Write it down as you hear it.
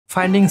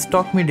Finding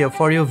stock media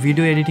for your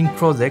video editing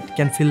project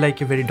can feel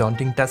like a very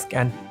daunting task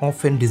and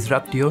often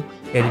disrupt your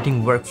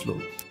editing workflow.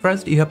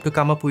 First, you have to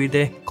come up with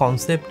a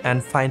concept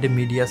and find a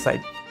media site.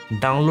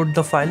 Download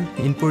the file,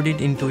 input it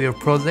into your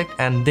project,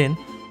 and then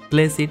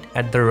place it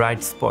at the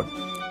right spot.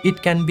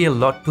 It can be a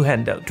lot to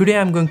handle. Today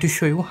I'm going to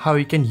show you how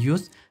you can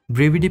use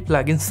Brevidy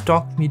plugin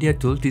stock media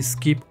tool to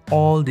skip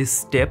all these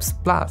steps,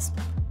 plus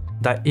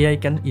the AI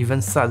can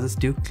even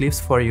suggest you clips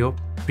for your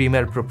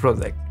Premiere Pro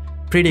project.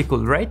 Pretty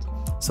cool, right?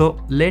 So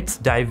let's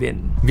dive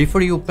in. Before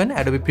you open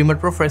Adobe Premiere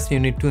Pro, first you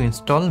need to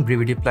install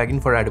Brevidy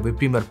plugin for Adobe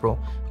Premiere Pro.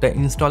 The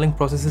installing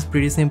process is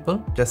pretty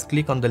simple. Just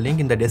click on the link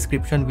in the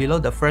description below,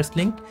 the first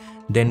link,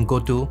 then go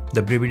to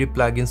the Brevidy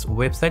plugins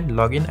website,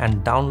 login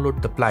and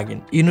download the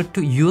plugin. You need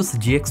to use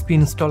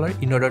GXP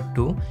installer in order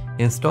to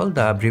install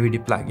the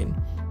Brevidy plugin.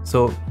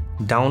 So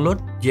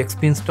download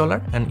GXP installer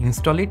and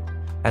install it,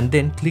 and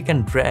then click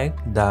and drag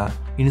the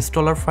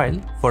installer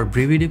file for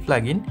Brevidy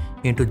plugin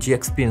into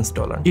GXP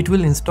installer. It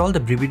will install the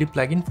Brevidy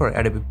plugin for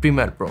Adobe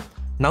Premiere Pro.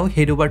 Now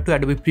head over to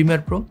Adobe Premiere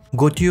Pro,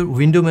 go to your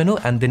window menu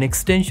and then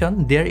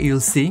extension. There you'll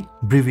see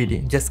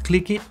Brevidy. Just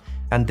click it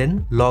and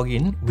then log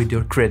in with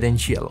your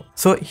credential.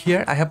 So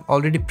here I have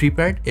already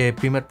prepared a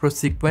Premiere Pro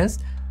sequence.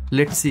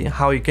 Let's see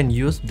how you can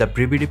use the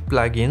Brevidy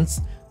plugins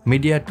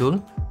media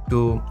tool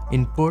to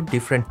import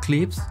different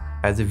clips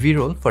as a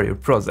V-roll for your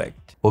project.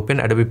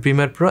 Open Adobe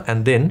Premiere Pro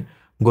and then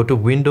go to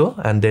window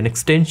and then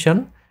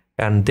extension,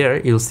 and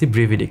there you'll see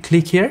Brevidy.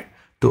 Click here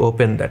to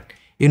open that.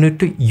 You need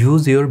to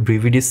use your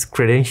Brevidy's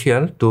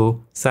credential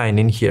to sign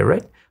in here,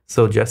 right?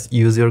 So just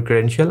use your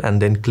credential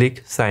and then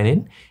click sign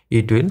in.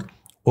 It will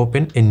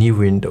open a new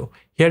window.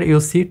 Here you'll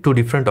see two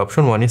different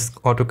options. One is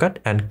AutoCut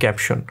and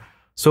Caption.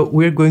 So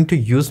we're going to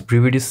use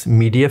Brevidy's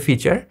media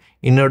feature.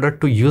 In order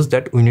to use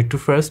that, we need to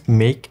first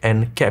make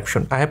an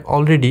caption. I have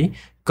already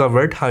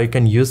covered how you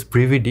can use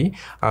Brevidy.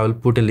 I will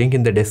put a link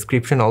in the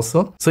description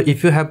also. So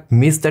if you have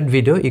missed that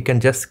video, you can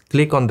just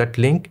click on that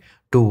link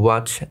to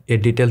watch a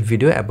detailed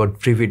video about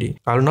Brevidy.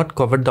 I will not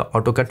cover the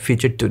AutoCut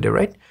feature today,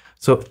 right?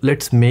 So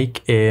let's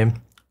make a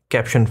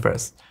caption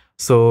first.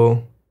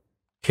 So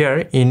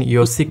here in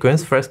your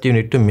sequence, first you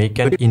need to make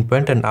an in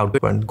point and out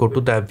point. Go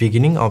to the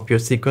beginning of your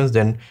sequence,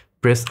 then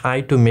press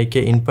I to make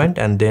an in point,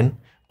 and then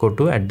go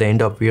to at the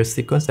end of your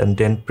sequence and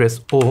then press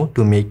O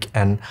to make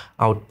an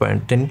out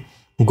point. Then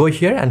go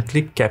here and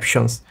click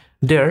captions.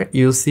 There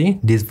you'll see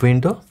this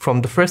window.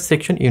 From the first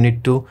section, you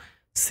need to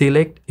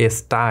select a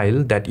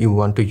style that you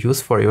want to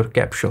use for your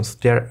captions.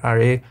 There are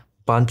a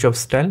bunch of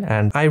style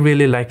and I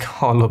really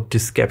like all of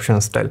this caption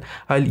style.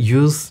 I'll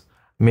use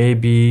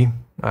maybe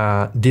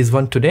this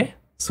one today.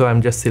 So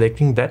I'm just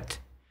selecting that,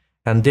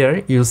 and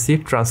there you'll see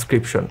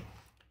transcription.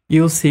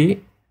 You'll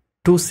see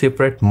two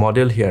separate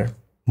model here.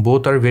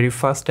 Both are very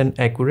fast and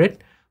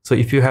accurate. So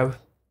if you have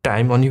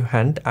time on your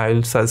hand, I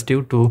will suggest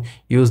you to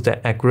use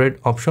the accurate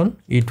option.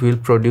 It will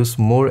produce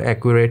more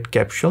accurate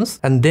captions.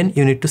 And then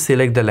you need to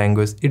select the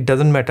language. It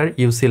doesn't matter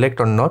you select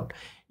or not.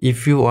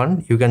 If you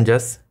want, you can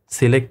just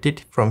select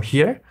it from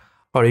here,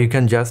 or you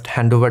can just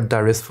hand over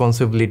the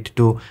responsibility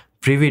to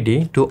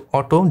Brevidy to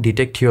auto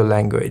detect your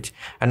language.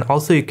 And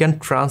also you can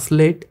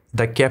translate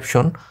the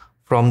caption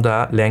from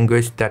the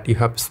language that you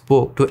have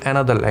spoke to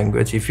another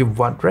language if you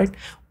want, right?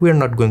 We are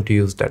not going to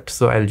use that.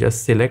 So I'll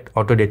just select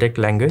auto detect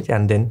language,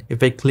 and then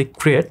if I click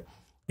create,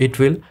 it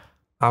will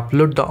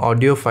upload the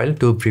audio file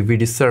to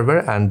Brevidy server,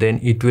 and then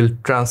it will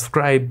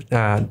transcribe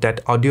that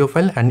audio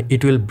file, and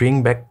it will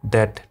bring back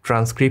that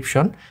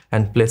transcription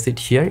and place it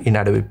here in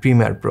Adobe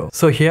Premiere Pro.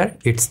 So here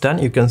it's done.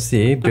 You can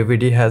see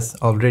Brevidy has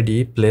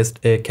already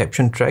placed a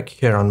caption track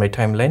here on my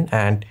timeline,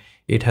 and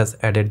it has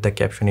added the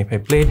caption. If I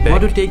play it back,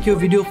 want to take your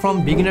video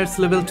from beginners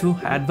level to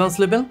advanced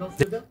level?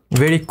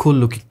 Very cool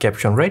looking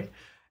caption, right?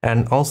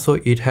 And also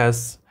it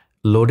has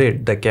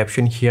loaded the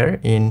caption here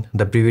in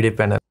the Brevidy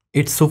panel.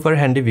 It's super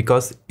handy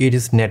because it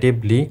is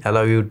natively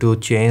allow you to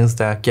change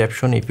the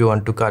caption. If you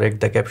want to correct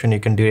the caption, you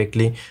can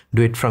directly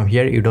do it from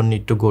here. You don't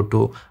need to go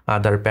to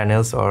other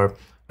panels or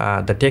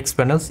the text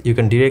panels. You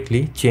can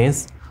directly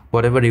change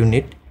whatever you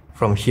need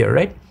from here,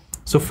 right?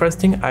 So first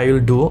thing I will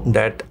do,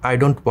 that I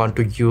don't want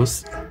to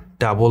use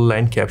double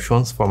line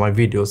captions for my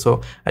video.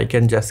 So I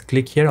can just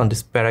click here on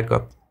this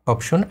paragraph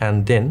option,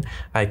 and then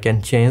I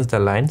can change the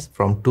lines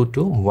from 2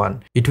 to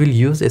 1. It will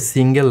use a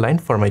single line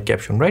for my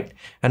caption, right?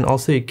 And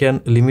also you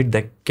can limit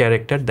the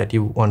character that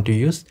you want to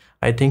use.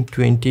 I think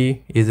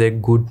 20 is a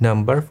good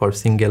number for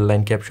single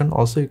line caption.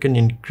 Also you can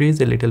increase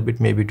a little bit,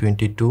 maybe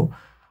 22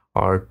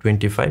 or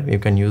 25. You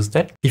can use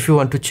that. If you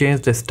want to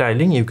change the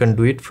styling, you can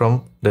do it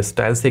from the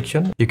style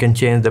section. You can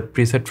change the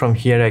preset from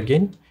here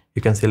again.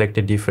 You can select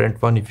a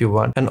different one if you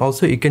want, and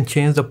also you can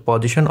change the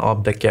position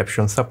of the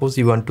caption. Suppose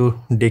you want to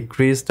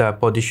decrease the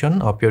position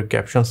of your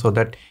caption so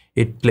that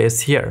it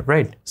plays here,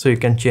 right? So you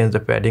can change the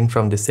padding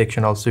from this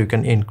section. Also you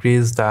can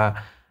increase the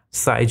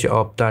size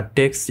of the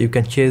text. You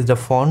can change the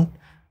font.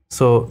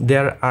 So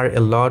there are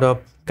a lot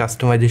of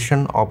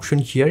customization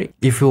options here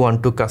if you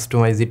want to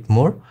customize it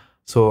more.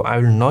 So I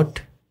will not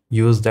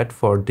use that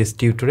for this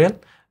tutorial.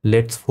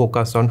 Let's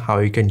focus on how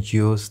you can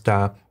use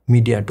the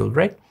media tool,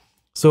 right?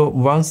 So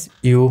once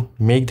you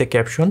make the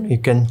caption, you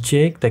can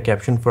check the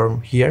caption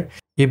from here.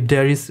 If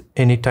there is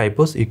any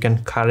typos, you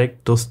can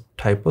correct those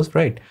typos,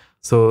 right?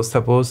 So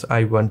suppose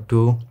I want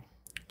to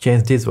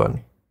change this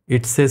one.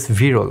 It says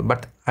v-roll,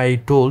 but I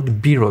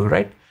told b-roll,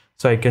 right?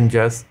 So I can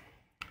just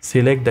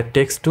select the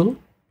text tool,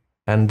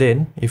 and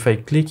then if I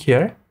click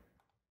here,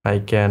 I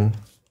can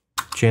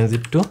change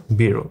it to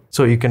b-roll.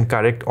 So you can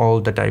correct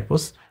all the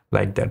typos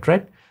like that,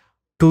 right?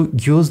 To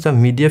use the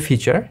media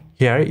feature,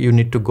 here you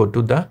need to go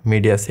to the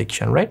media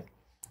section, right?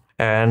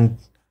 And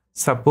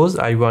suppose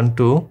I want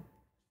to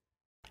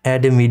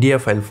add a media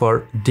file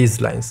for these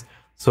lines.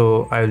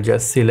 So I will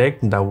just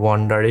select the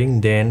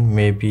wandering, then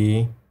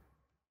maybe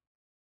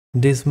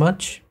this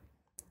much.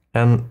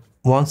 And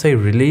once I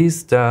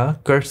release the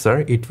cursor,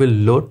 it will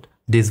load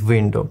this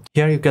window.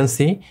 Here you can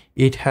see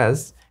it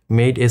has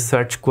made a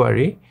search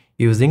query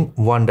using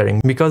wandering,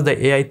 because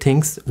the AI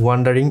thinks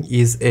wandering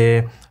is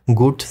a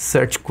good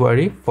search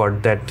query for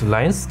that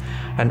lines.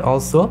 And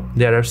also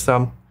there are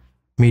some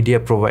media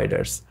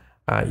providers.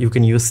 You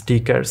can use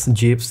stickers,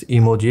 gifs,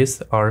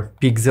 emojis, or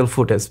pixel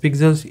footage.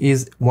 Pixels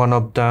is one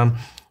of the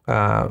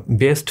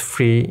best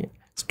free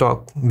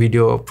stock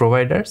video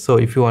provider. So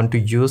if you want to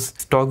use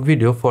stock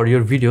video for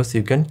your videos,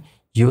 you can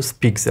use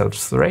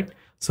pixels, right?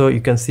 So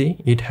you can see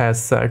it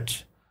has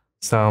searched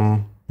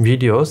some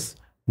videos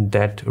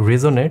that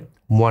resonate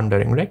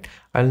wandering, right?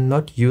 I'll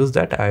not use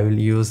that. I will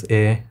use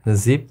a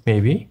zip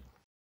maybe.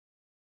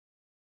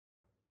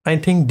 I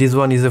think this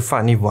one is a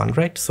funny one,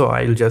 right? So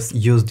I'll just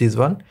use this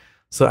one.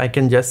 So I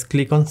can just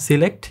click on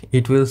select.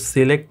 It will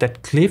select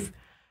that clip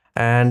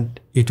and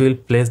it will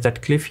place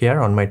that clip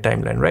here on my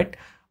timeline, right?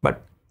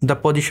 But the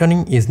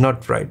positioning is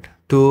not right.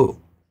 To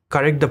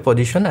correct the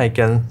position, I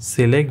can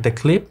select the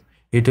clip.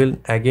 It will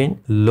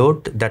again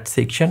load that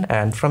section,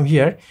 and from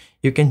here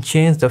you can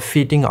change the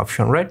fitting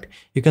option, right?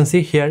 You can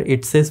see here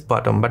it says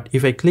bottom, but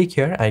if I click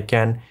here, I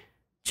can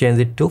change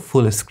it to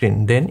full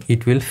screen. Then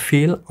it will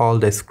fill all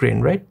the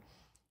screen, right?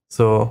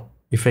 So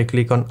if I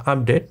click on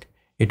update,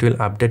 it will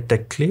update the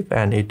clip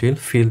and it will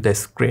fill the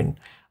screen.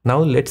 Now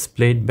let's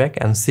play it back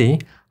and see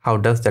how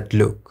does that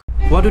look.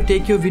 Want to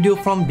take your video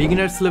from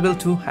beginners level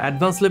to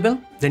advanced level?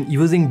 Then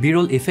using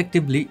b-roll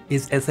effectively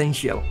is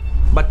essential.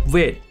 But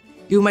wait,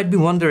 you might be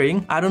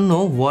wondering, I don't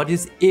know what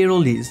is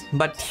a-roll is,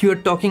 but you're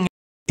talking,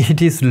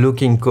 it is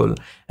looking cool.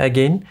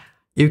 Again,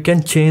 you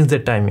can change the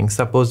timing.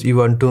 Suppose you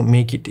want to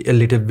make it a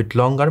little bit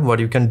longer. What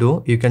you can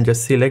do, you can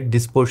just select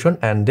this portion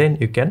and then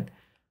you can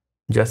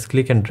just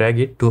click and drag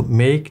it to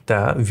make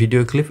the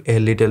video clip a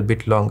little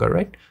bit longer,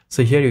 right?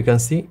 So here you can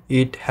see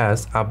it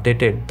has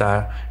updated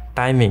the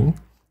timing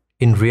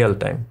in real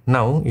time.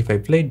 Now if I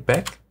play it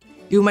back,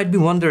 you might be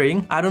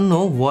wondering, I don't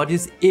know what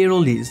is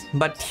a-roll is,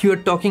 but you're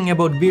talking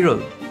about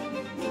b-roll.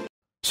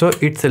 So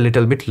it's a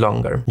little bit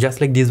longer. Just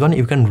like this one,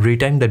 you can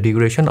retime the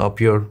duration of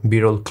your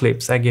b-roll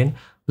clips. Again,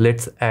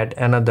 let's add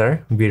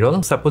another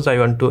b-roll. Suppose I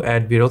want to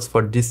add b-rolls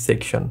for this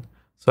section.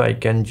 So I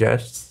can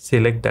just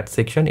select that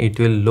section. It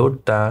will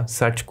load the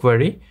search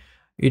query.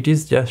 It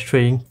is just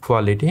showing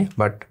quality,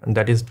 but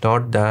that is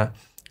not the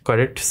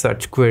correct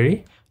search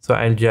query. So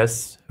I'll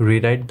just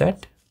rewrite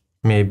that.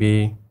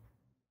 Maybe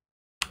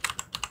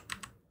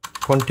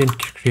content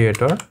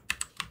creator.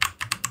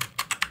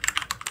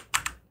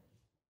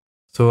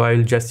 So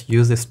I'll just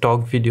use a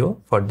stock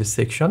video for this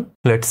section.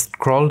 Let's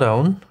scroll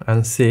down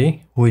and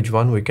see which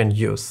one we can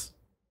use.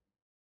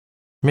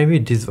 Maybe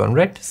this one,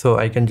 right? So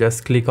I can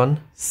just click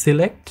on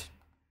select.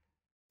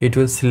 It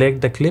will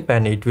select the clip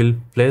and it will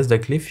place the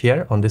clip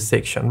here on this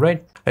section,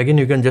 right? Again,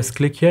 you can just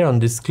click here on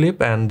this clip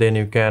and then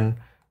you can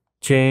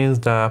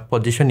change the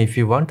position if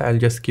you want. I'll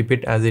just keep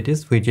it as it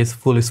is, which is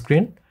full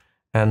screen,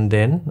 and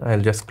then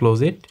I'll just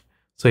close it.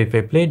 So if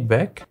I play it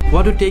back,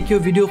 want to take your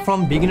video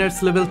from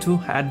beginners level to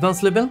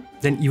advanced level?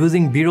 Then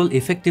using b-roll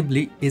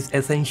effectively is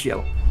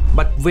essential.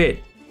 But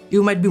wait,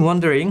 you might be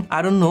wondering,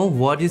 I don't know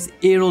what is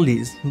a-roll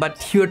is,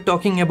 but you're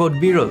talking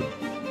about b-roll.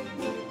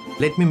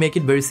 Let me make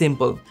it very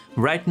simple.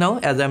 Right now,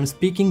 as I'm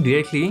speaking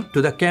directly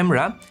to the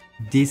camera,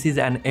 this is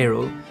an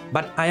a-roll,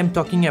 but I am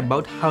talking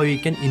about how you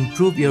can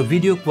improve your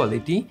video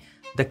quality.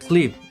 The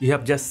clip you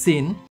have just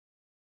seen.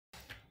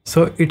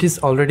 So it is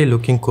already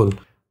looking cool.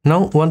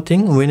 Now one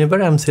thing,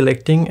 whenever I'm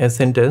selecting a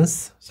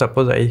sentence,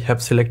 suppose I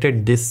have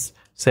selected this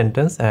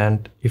sentence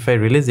and if I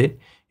release it,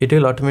 it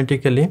will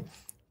automatically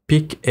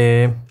pick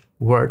a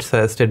word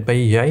suggested by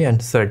AI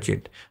and search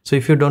it. So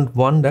if you don't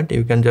want that,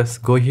 you can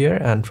just go here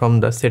and from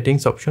the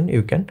settings option,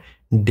 you can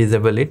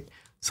disable it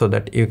so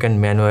that you can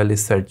manually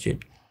search it.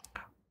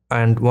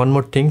 And one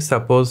more thing,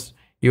 suppose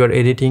you are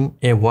editing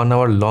a 1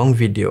 hour long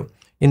video.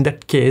 In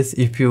that case,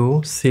 if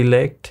you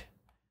select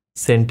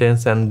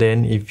sentence and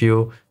then if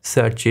you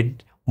search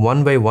it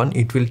one by one,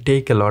 it will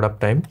take a lot of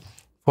time.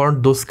 For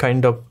those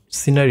kind of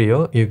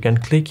scenario, you can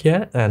click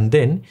here and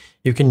then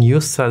you can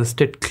use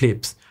suggested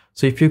clips.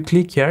 So if you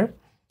click here,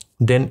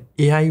 then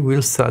AI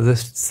will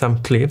suggest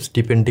some clips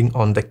depending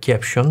on the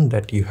caption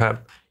that you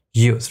have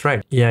used,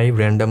 right? AI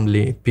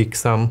randomly pick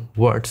some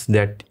words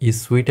that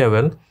is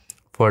suitable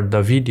for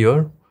the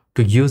video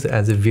to use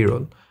as a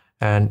b-roll,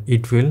 and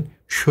it will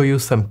show you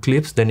some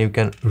clips, then you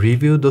can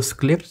review those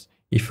clips.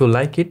 If you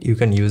like it, you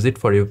can use it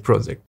for your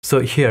project. So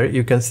here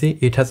you can see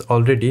it has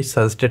already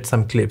suggested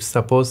some clips.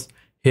 Suppose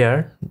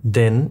here,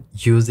 then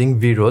using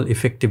B-roll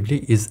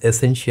effectively is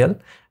essential,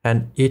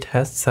 and it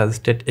has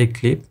suggested a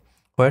clip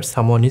where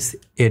someone is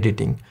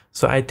editing.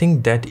 So I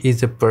think that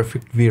is a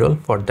perfect B-roll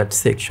for that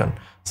section.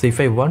 So if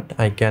I want,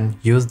 I can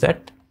use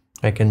that.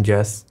 I can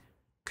just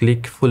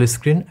click full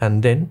screen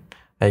and then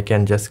I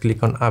can just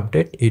click on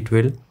update. It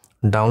will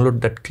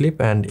download that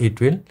clip and it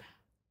will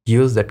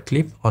use that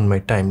clip on my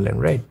timeline,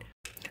 right?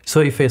 So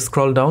if I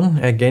scroll down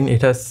again,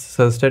 it has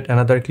suggested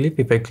another clip.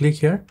 If I click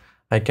here,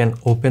 I can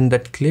open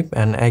that clip,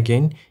 and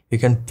again you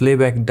can play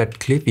back that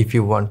clip if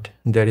you want.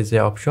 There is an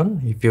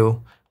option. If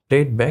you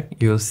play it back,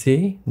 you'll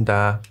see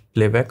the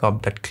playback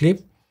of that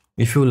clip.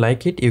 If you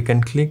like it, you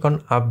can click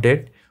on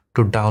update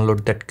to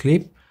download that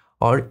clip,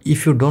 or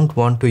if you don't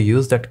want to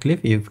use that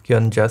clip, you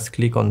can just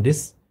click on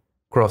this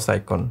cross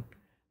icon.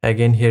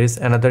 Again, here is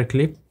another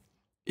clip.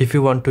 If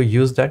you want to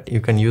use that,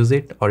 you can use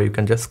it, or you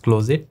can just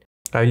close it.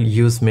 I'll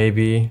use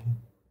maybe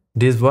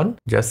this one.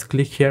 Just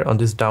click here on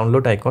this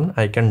download icon.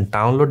 I can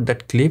download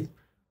that clip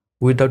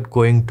without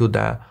going to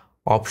the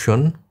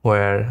option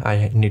where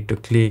I need to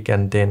click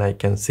and then I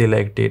can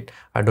select it.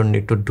 I don't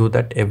need to do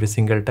that every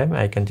single time.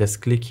 I can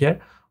just click here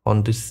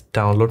on this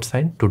download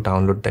sign to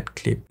download that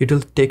clip. It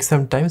will take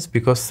some time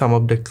because some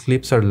of the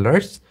clips are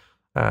large.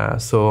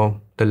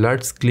 So the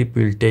large clip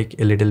will take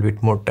a little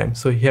bit more time.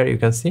 So here you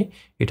can see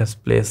it has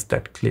placed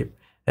that clip.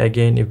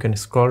 Again, you can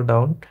scroll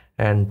down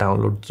and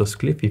download those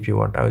clips if you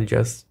want. I will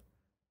just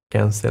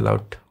cancel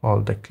out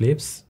all the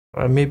clips,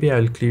 or maybe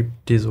I'll clip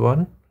this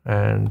one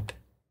and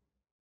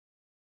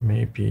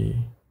maybe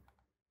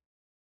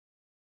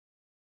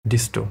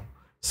this too.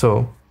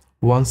 So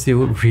once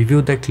you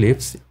review the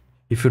clips,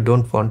 if you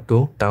don't want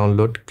to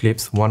download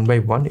clips one by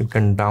one, you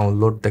can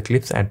download the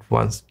clips at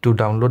once. To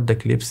download the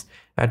clips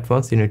at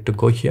once, you need to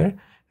go here,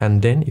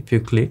 and then if you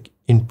click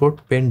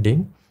import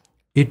pending,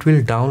 it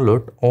will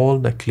download all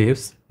the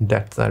clips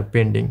that are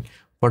pending.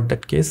 For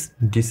that case,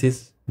 this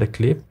is the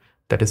clip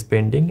that is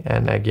pending,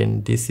 and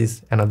again this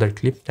is another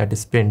clip that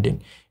is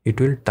pending.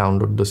 It will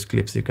download those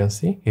clips. You can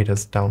see it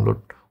has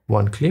downloaded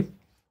one clip,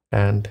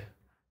 and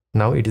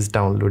now it is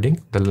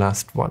downloading the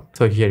last one.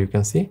 So here you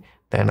can see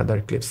the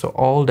another clip. So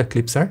all the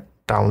clips are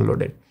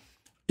downloaded.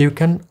 You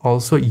can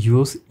also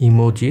use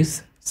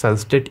emojis,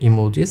 suggested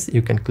emojis.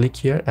 You can click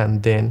here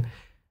and then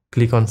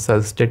click on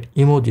suggested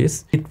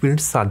emojis. It will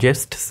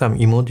suggest some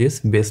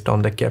emojis based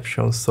on the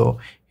captions. So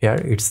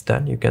here it's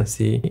done. You can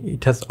see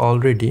it has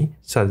already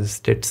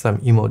suggested some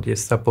emojis.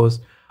 Suppose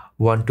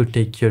want to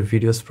take your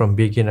videos from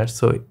beginners,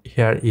 so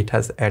here it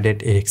has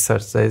added a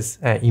exercise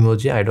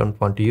emoji. I don't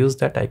want to use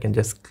that. I can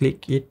just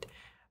click it,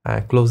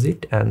 close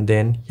it, and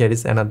then here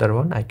is another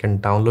one. I can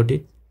download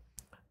it.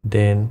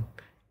 Then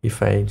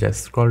if I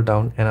just scroll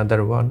down,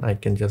 another one, I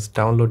can just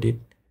download it.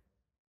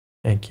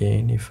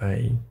 Again, if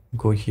I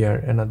go here,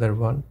 another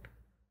one,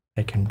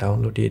 I can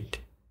download it.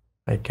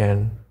 I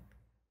can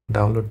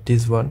download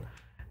this one,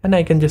 and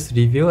I can just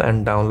review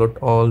and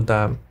download all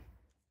the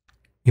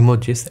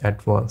emojis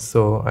at once.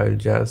 So I'll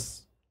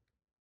just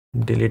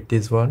delete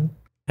this one.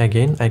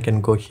 Again, I can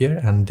go here,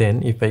 and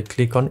then if I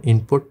click on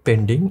input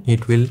pending,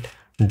 it will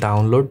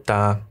download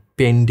the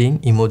pending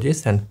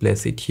emojis and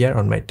place it here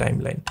on my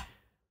timeline.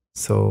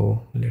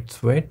 So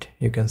let's wait.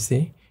 You can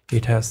see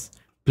it has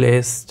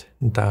placed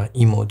the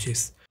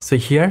emojis. So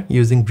here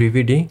using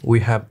Brevidy, we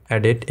have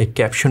added a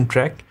caption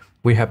track,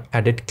 we have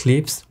added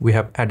clips, we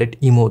have added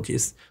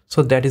emojis.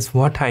 So that is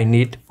what I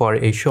need for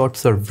a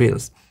shorts or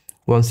reels.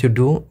 Once you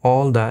do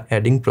all the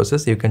adding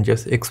process, you can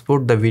just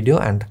export the video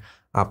and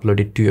upload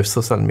it to your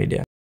social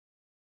media.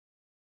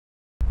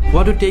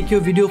 Want to take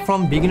your video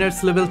from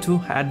beginners level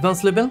to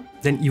advanced level?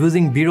 Then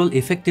using B-roll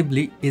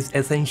effectively is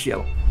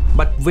essential.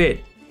 But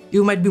wait,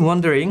 you might be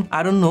wondering,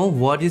 I don't know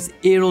what is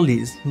A-roll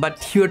is,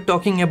 but you're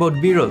talking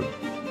about B-roll.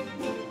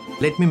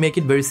 Let me make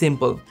it very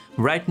simple.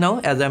 Right now,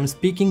 as I'm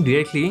speaking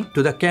directly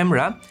to the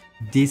camera,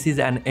 this is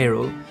an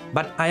A-roll,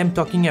 but I am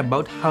talking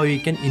about how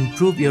you can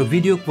improve your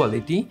video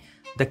quality.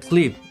 The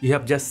clip you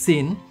have just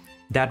seen,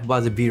 that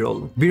was a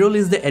B-roll. B-roll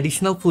is the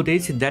additional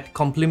footage that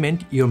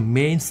complement your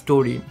main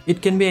story.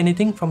 It can be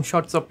anything from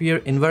shots of your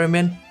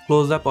environment,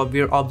 close-up of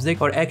your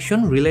object, or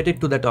action related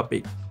to the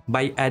topic.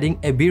 By adding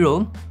a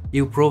B-roll,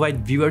 you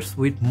provide viewers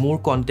with more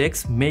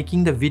context,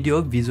 making the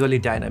video visually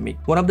dynamic.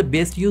 One of the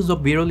best use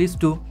of B-roll is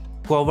to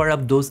cover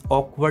up those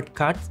awkward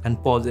cuts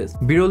and pauses.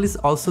 B-roll is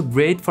also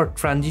great for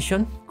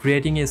transition,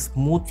 creating a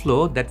smooth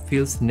flow that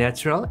feels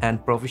natural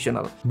and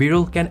professional.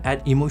 B-roll can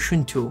add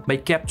emotion too. By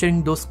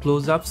capturing those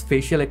close-ups,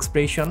 facial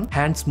expression,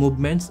 hands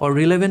movements, or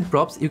relevant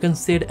props, you can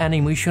set an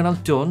emotional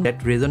tone that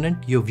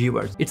resonates your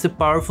viewers. It's a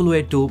powerful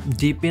way to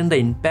deepen the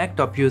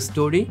impact of your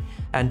story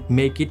and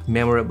make it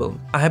memorable.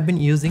 I have been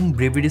using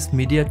Brevidy's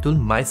media tool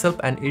myself,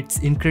 and it's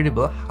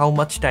incredible how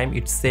much time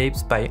it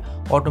saves by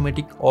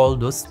automating all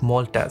those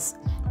small tasks.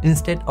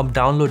 Instead of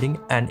downloading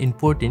and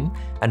importing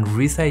and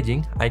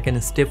resizing, I can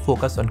stay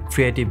focused on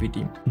creating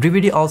creativity.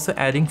 Brevidy also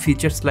adding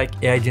features like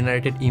AI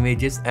generated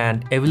images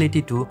and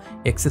ability to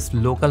access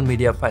local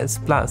media files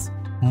plus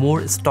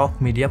more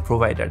stock media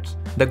providers.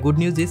 The good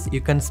news is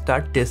you can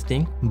start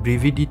testing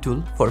Brevidy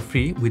tool for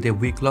free with a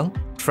week-long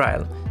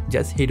trial.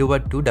 Just head over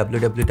to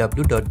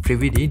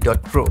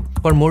www.brevidy.pro.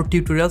 For more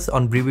tutorials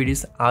on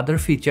Brevidy's other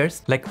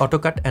features like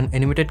AutoCut and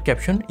animated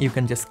caption, you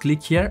can just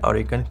click here or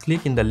you can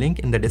click in the link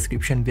in the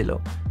description below.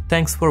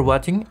 Thanks for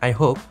watching. I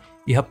hope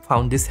you have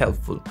found this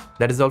helpful.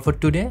 That is all for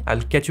today.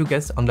 I'll catch you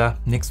guys on the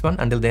next one.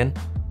 Until then,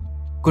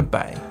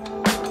 goodbye.